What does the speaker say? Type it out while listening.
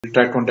We'll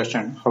try to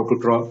understand how to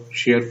draw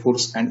shear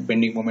force and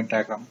bending moment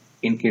diagram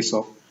in case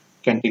of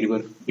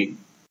cantilever beam.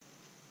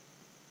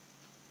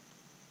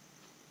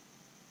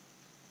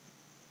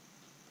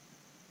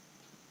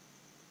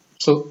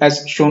 So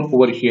as shown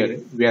over here,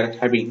 we are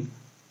having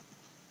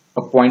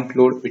a point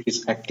load which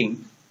is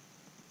acting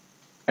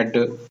at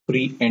the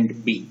free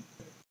end B,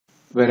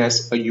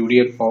 whereas a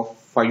u.d.l of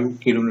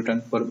 5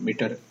 kN per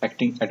meter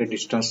acting at a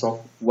distance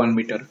of 1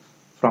 meter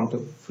from the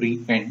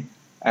free end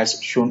as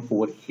shown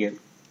over here.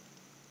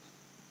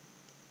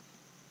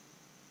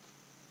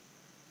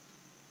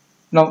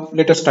 Now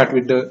let us start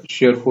with the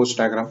shear force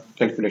diagram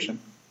calculation.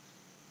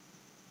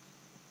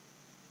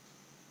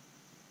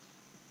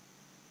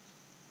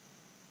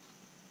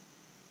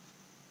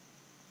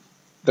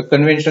 The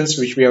conventions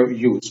which we have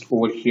used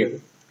over here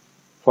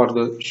for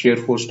the shear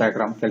force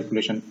diagram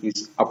calculation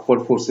is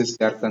upward forces,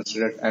 they are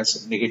considered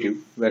as negative,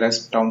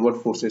 whereas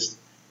downward forces,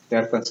 they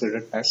are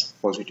considered as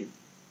positive.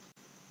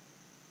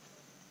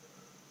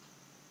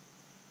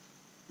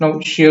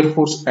 Now shear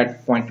force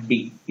at point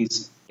B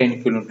is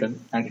 10 kN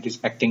and it is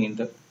acting in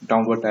the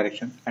downward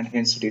direction and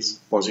hence it is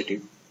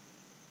positive.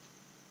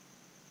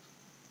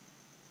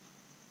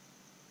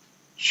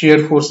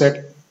 Shear force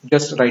at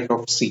just right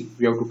of C,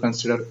 we have to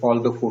consider all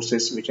the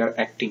forces which are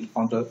acting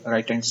on the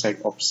right hand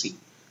side of C.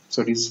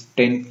 So it is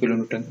 10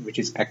 kN which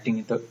is acting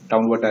in the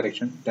downward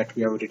direction that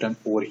we have written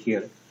over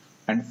here,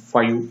 and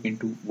 5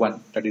 into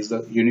 1, that is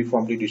the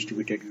uniformly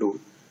distributed load,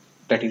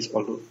 that is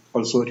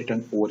also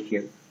written over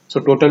here.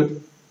 So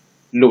total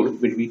load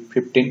will be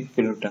 15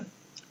 kN.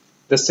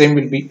 The same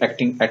will be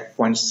acting at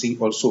point C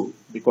also,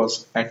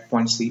 because at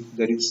point C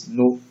there is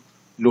no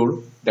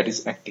load that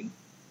is acting.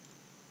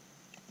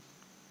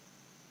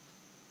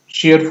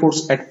 Shear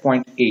force at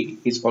point A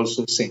is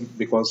also same,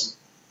 because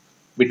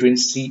between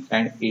C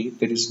and A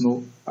there is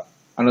no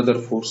another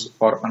force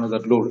or another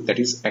load that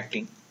is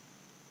acting.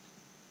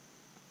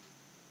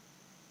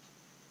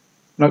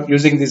 Now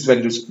using these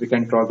values we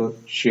can draw the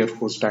shear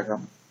force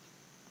diagram.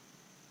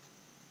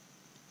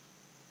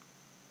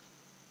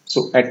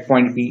 So at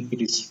point B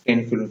it is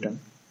 10 kN,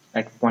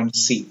 at point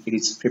C it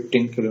is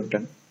 15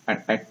 kN,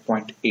 and at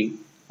point A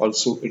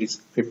also it is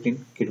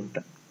 15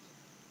 kN.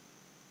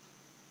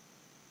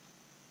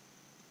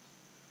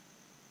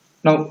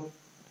 Now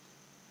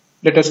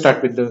let us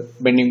start with the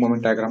bending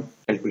moment diagram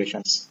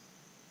calculations.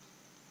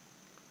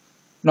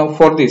 Now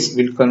for this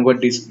we'll convert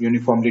this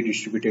uniformly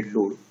distributed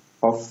load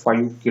of 5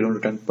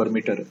 kN per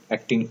meter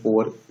acting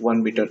over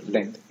 1 meter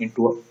length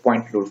into a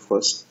point load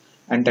first,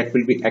 and that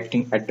will be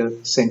acting at the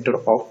center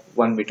of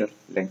 1 meter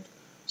length.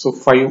 So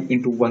 5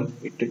 into 1,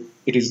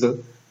 it is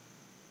the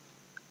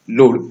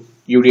load,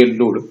 u.d.l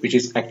load, which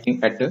is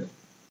acting at the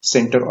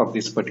center of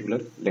this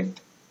particular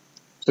length.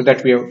 So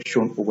that we have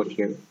shown over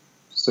here.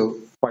 So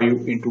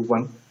 5 into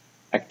 1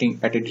 acting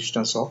at a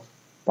distance of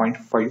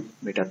 0.5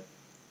 meter.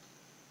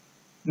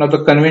 Now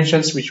the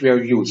conventions which we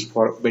have used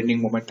for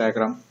bending moment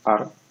diagram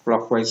are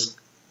clockwise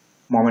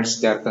moments,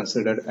 they are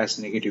considered as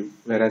negative,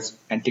 whereas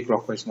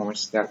anti-clockwise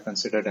moments, they are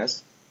considered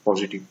as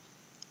positive.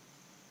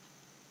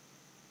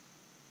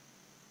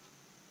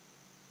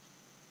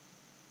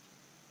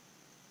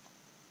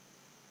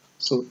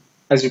 So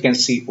as you can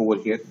see over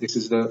here, this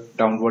is the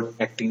downward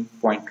acting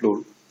point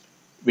load,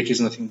 which is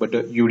nothing but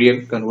the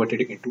u.d.l converted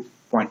into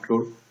point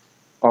load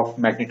of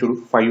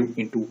magnitude 5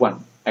 into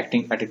 1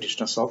 acting at a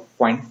distance of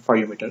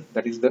 0.5 meter,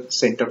 that is the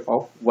center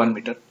of 1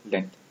 meter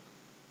length.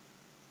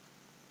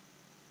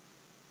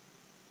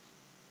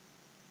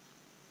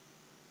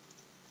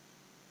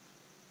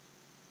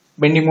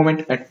 Bending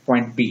moment at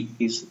point B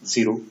is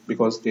 0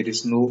 because there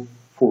is no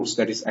force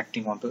that is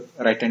acting on the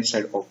right hand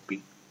side of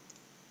B.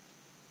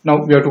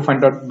 Now we have to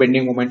find out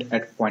bending moment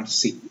at point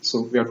C.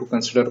 So we have to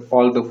consider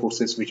all the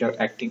forces which are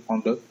acting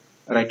on the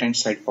right hand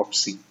side of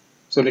C.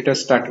 So let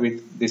us start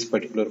with this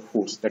particular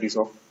force, that is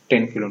of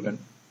 10 kN.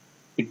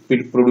 It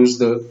will produce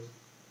the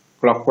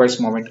clockwise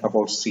moment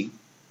about C,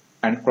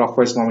 and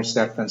clockwise moments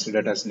are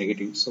considered as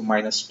negative. So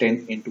minus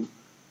 10 into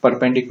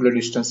perpendicular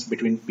distance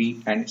between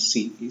B and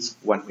C is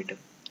 1 meter.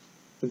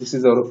 So this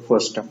is our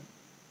first term.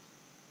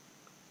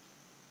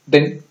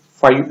 Then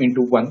 5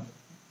 into 1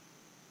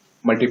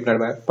 multiplied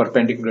by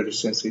perpendicular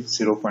distance is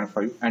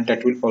 0.5, and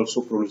that will also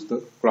produce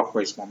the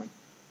clockwise moment.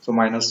 So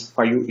minus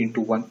 5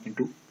 into 1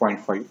 into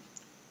 0.5.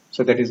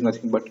 So that is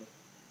nothing but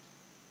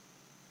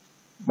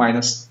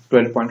minus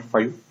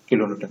 12.5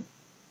 kN.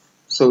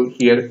 So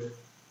here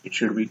it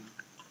should be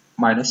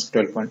minus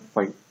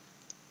 12.5.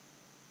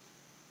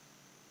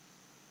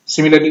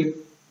 Similarly,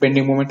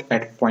 bending moment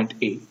at point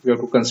A, we have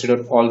to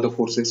consider all the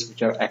forces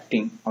which are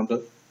acting on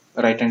the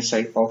right hand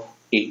side of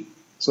A.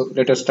 So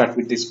let us start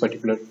with this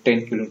particular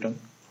 10 kN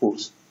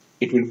force.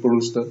 It will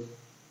produce the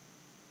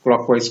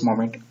clockwise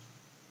moment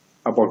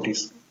about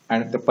this,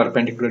 and the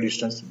perpendicular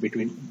distance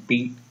between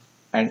B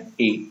and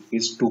A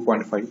is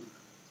 2.5.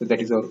 So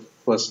that is our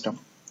first term.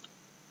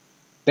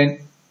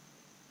 Then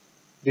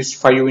this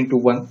 5 into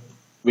 1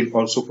 will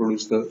also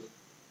produce the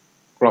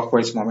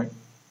clockwise moment,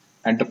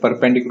 and the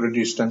perpendicular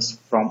distance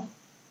from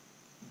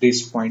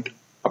this point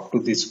up to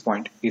this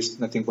point is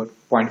nothing but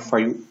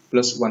 0.5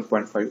 plus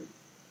 1.5,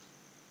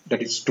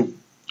 that is 2.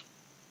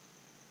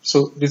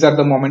 So these are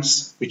the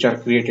moments which are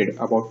created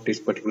about this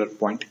particular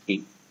point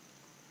A.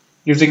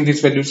 Using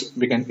these values,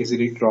 we can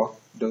easily draw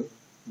the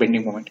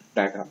bending moment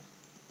diagram.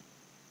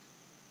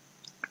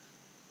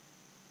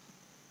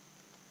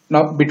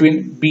 Now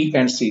between B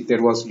and C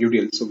there was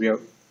u.d.l, so we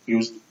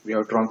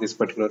have drawn this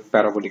particular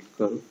parabolic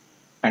curve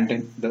and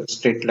then the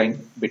straight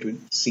line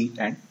between C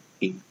and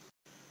A.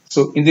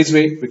 So in this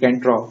way we can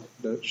draw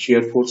the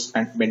shear force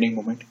and bending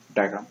moment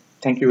diagram.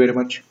 Thank you very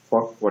much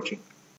for watching.